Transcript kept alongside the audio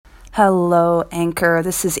Hello, Anchor.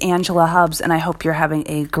 This is Angela Hubbs, and I hope you're having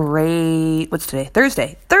a great, what's today?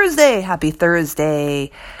 Thursday! Happy Thursday!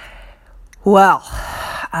 Well,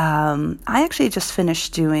 I actually just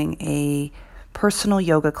finished doing a personal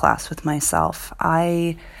yoga class with myself.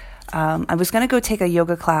 I was going to go take a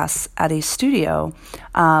yoga class at a studio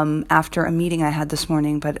after a meeting I had this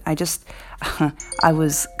morning, but I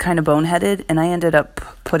was kind of boneheaded, and I ended up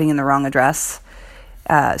putting in the wrong address.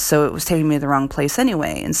 So it was taking me to the wrong place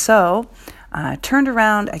anyway. And so I turned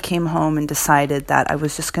around, I came home and decided that I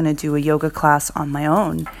was just going to do a yoga class on my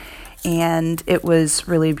own. And it was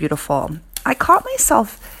really beautiful. I caught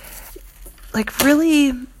myself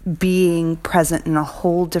really being present in a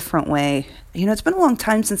whole different way. You know, it's been a long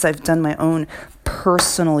time since I've done my own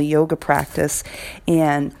personal yoga practice.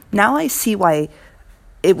 And now I see why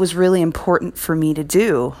it was really important for me to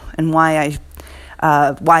do and why I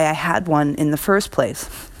had one in the first place.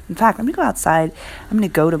 In fact, let me go outside. I'm going to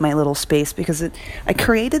go to my little space because I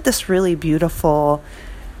created this really beautiful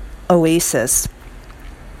oasis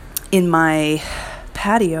in my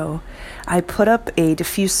patio. I put up a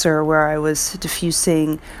diffuser where I was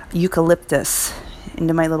diffusing eucalyptus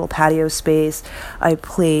into my little patio space. I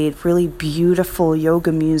played really beautiful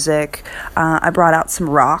yoga music. I brought out some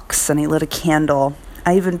rocks and I lit a candle.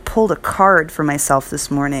 I even pulled a card for myself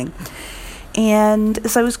this morning. And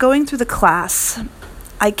as I was going through the class,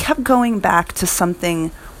 I kept going back to something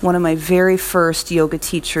one of my very first yoga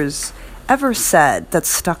teachers ever said that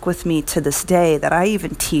stuck with me to this day, that I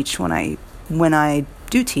even teach when I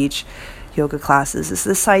do teach yoga classes, is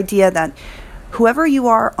this idea that whoever you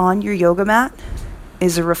are on your yoga mat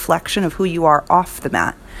is a reflection of who you are off the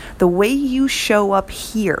mat. The way you show up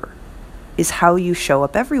here is how you show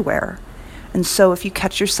up everywhere. And so if you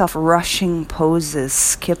catch yourself rushing poses,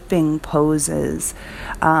 skipping poses,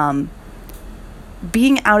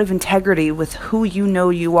 being out of integrity with who you know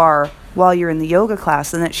you are while you're in the yoga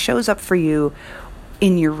class, and it shows up for you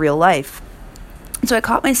in your real life. And so I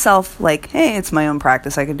caught myself like, hey, it's my own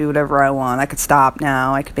practice. I can do whatever I want. I could stop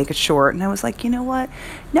now. I could make it short. And I was like, you know what?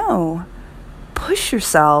 No, push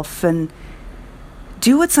yourself and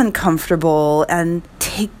do what's uncomfortable and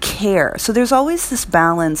take care. So there's always this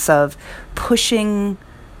balance of pushing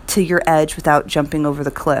to your edge without jumping over the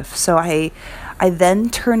cliff. So I then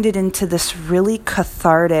turned it into this really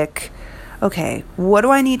cathartic, okay, what do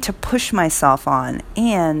I need to push myself on,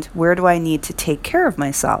 and where do I need to take care of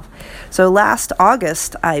myself? So last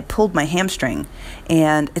August, I pulled my hamstring,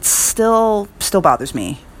 and it still bothers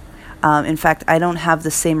me. In fact, I don't have the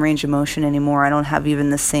same range of motion anymore. I don't have even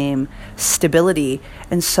the same stability.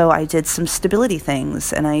 And so I did some stability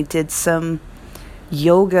things, and I did some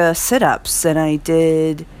yoga sit-ups, and I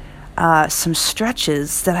did some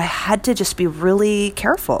stretches that I had to just be really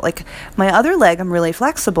careful. Like my other leg, I'm really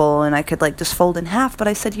flexible, and I could just fold in half. But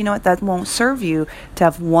I said, you know what, that won't serve you to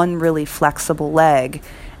have one really flexible leg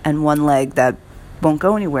and one leg that won't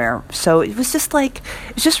go anywhere. So it was just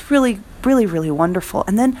really, really, really wonderful.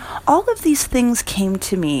 And then all of these things came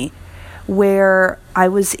to me where I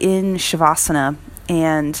was in Shavasana,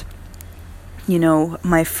 and, you know,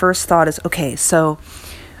 my first thought is, okay, so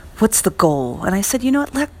what's the goal? And I said, you know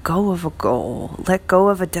what, let go of a goal, let go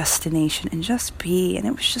of a destination, and just be. And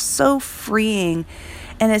it was just so freeing.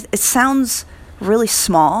 And it sounds really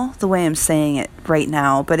small the way I'm saying it right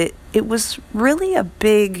now, but it was really a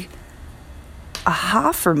big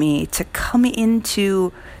aha for me to come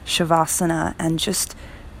into Shavasana and just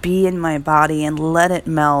be in my body and let it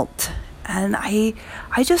melt. And I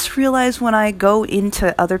just realized when I go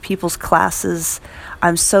into other people's classes,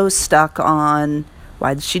 I'm so stuck on,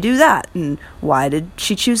 why did she do that? And why did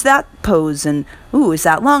she choose that pose? And, ooh, is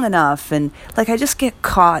that long enough? And I just get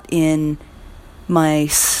caught in my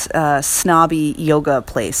snobby yoga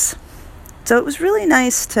place. So it was really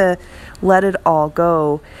nice to let it all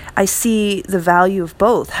go. I see the value of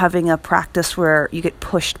both, having a practice where you get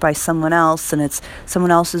pushed by someone else and it's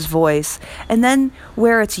someone else's voice, and then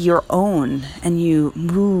where it's your own and you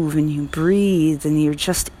move and you breathe and you're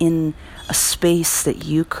just in a space that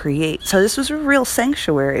you create. So this was a real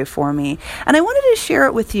sanctuary for me. And I wanted to share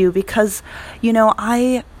it with you because, you know,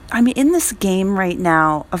 I'm in this game right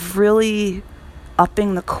now of really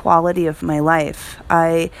upping the quality of my life.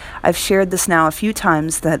 I've shared this now a few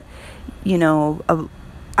times that, you know,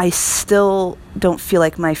 I still don't feel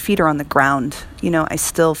like my feet are on the ground. You know, I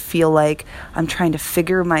still feel like I'm trying to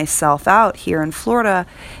figure myself out here in Florida.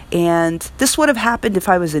 And this would have happened if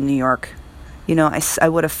I was in New York. You know, I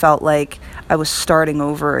would have felt like I was starting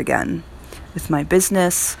over again with my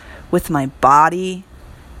business, with my body,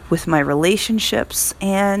 with my relationships,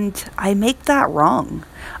 and I make that wrong.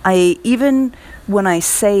 Even when I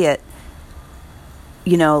say it,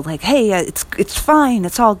 like, hey, it's fine,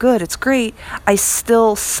 it's all good, it's great, I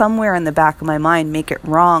still somewhere in the back of my mind make it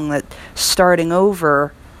wrong that starting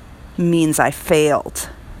over means I failed.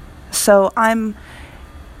 So I'm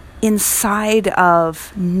inside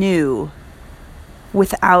of new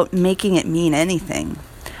without making it mean anything.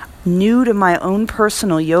 New to my own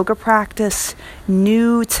personal yoga practice,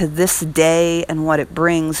 new to this day and what it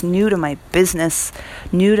brings, new to my business,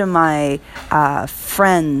 new to my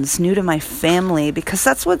friends, new to my family, because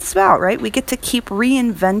that's what it's about, right? We get to keep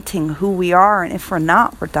reinventing who we are, and if we're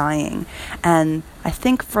not, we're dying. And I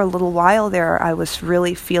think for a little while there, I was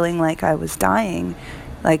really feeling like I was dying,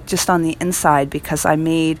 like just on the inside, because I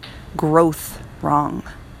made growth wrong.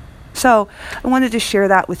 So I wanted to share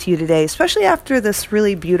that with you today, especially after this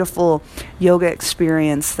really beautiful yoga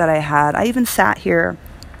experience that I had. I even sat here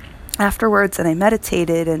afterwards and I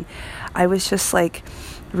meditated, and I was just like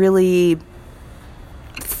really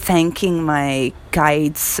thanking my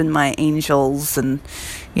guides and my angels. And,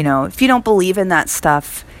 if you don't believe in that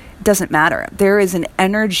stuff, it doesn't matter. There is an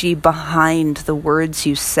energy behind the words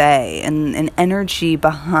you say, and an energy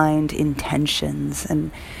behind intentions.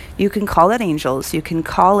 And you can call it angels, you can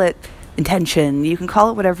call it intention, you can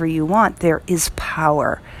call it whatever you want. There is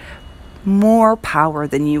power, more power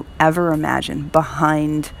than you ever imagined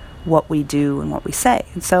behind what we do and what we say.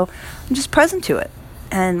 And so I'm just present to it.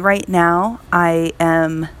 And right now I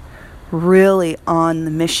am really on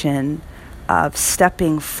the mission of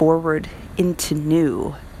stepping forward into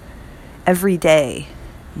new, every day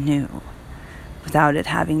new, without it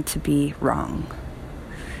having to be wrong.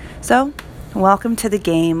 So welcome to the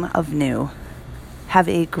game of new. Have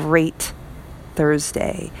a great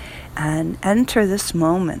Thursday and enter this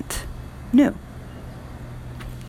moment new.